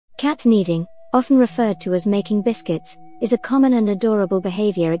Cats kneading, often referred to as making biscuits, is a common and adorable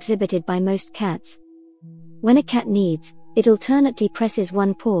behavior exhibited by most cats. When a cat kneads, it alternately presses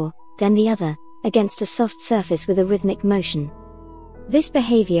one paw, then the other, against a soft surface with a rhythmic motion. This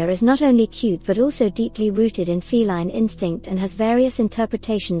behavior is not only cute but also deeply rooted in feline instinct and has various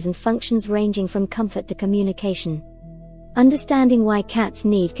interpretations and functions ranging from comfort to communication. Understanding why cats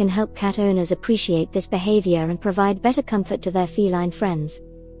knead can help cat owners appreciate this behavior and provide better comfort to their feline friends.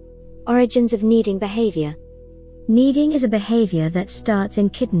 Origins of kneading behavior. Kneading is a behavior that starts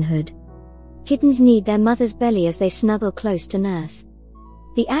in kittenhood. Kittens knead their mother's belly as they snuggle close to nurse.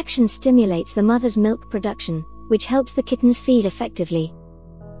 The action stimulates the mother's milk production, which helps the kittens feed effectively.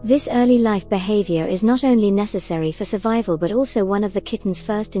 This early life behavior is not only necessary for survival but also one of the kitten's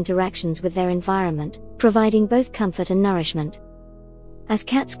first interactions with their environment, providing both comfort and nourishment. As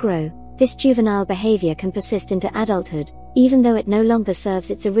cats grow, this juvenile behavior can persist into adulthood, even though it no longer serves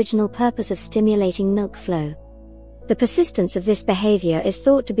its original purpose of stimulating milk flow. The persistence of this behavior is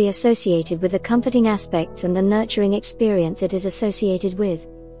thought to be associated with the comforting aspects and the nurturing experience it is associated with.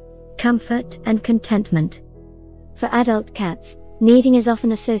 Comfort and contentment. For adult cats, kneading is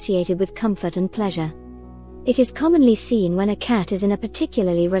often associated with comfort and pleasure. It is commonly seen when a cat is in a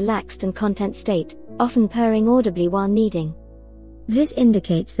particularly relaxed and content state, often purring audibly while kneading. This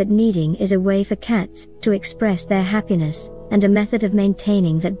indicates that kneading is a way for cats to express their happiness, and a method of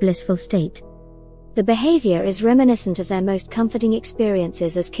maintaining that blissful state. The behavior is reminiscent of their most comforting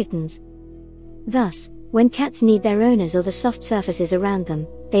experiences as kittens. Thus, when cats knead their owners or the soft surfaces around them,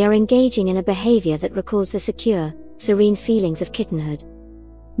 they are engaging in a behavior that recalls the secure, serene feelings of kittenhood.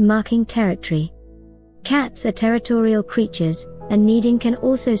 Marking territory. Cats are territorial creatures, and kneading can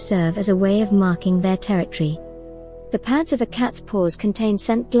also serve as a way of marking their territory. The pads of a cat's paws contain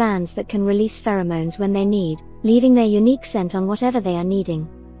scent glands that can release pheromones when they knead, leaving their unique scent on whatever they are kneading.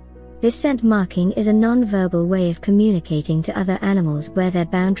 This scent marking is a non-verbal way of communicating to other animals where their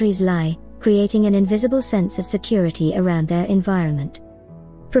boundaries lie, creating an invisible sense of security around their environment.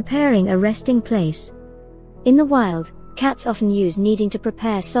 Preparing a resting place. In the wild, cats often use kneading to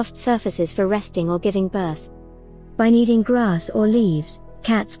prepare soft surfaces for resting or giving birth. By kneading grass or leaves,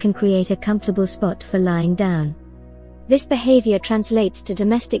 cats can create a comfortable spot for lying down. This behavior translates to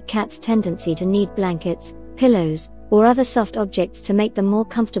domestic cats' tendency to knead blankets, pillows, or other soft objects to make them more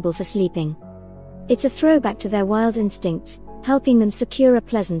comfortable for sleeping. It's a throwback to their wild instincts, helping them secure a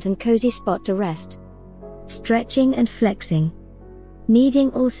pleasant and cozy spot to rest. Stretching and flexing.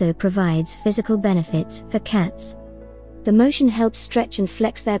 Kneading also provides physical benefits for cats. The motion helps stretch and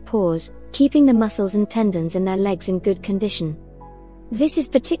flex their paws, keeping the muscles and tendons in their legs in good condition. This is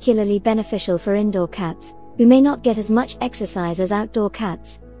particularly beneficial for indoor cats, who may not get as much exercise as outdoor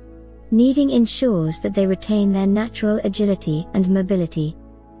cats. Kneading ensures that they retain their natural agility and mobility.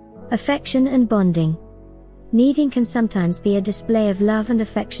 Affection and bonding. Kneading can sometimes be a display of love and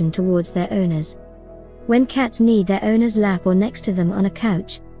affection towards their owners. When cats knead their owner's lap or next to them on a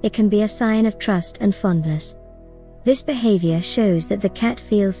couch, it can be a sign of trust and fondness. This behavior shows that the cat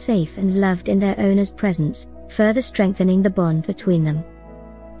feels safe and loved in their owner's presence, further strengthening the bond between them.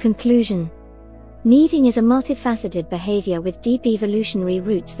 Conclusion. Kneading is a multifaceted behavior with deep evolutionary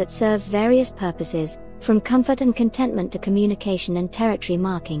roots that serves various purposes, from comfort and contentment to communication and territory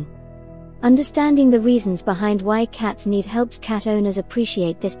marking. Understanding the reasons behind why cats knead helps cat owners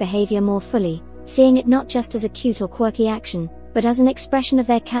appreciate this behavior more fully, seeing it not just as a cute or quirky action, but as an expression of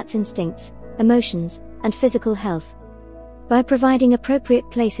their cat's instincts, emotions, and physical health. By providing appropriate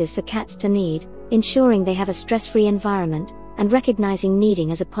places for cats to knead, ensuring they have a stress-free environment, and recognizing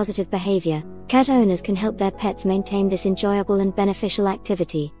kneading as a positive behavior, cat owners can help their pets maintain this enjoyable and beneficial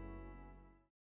activity.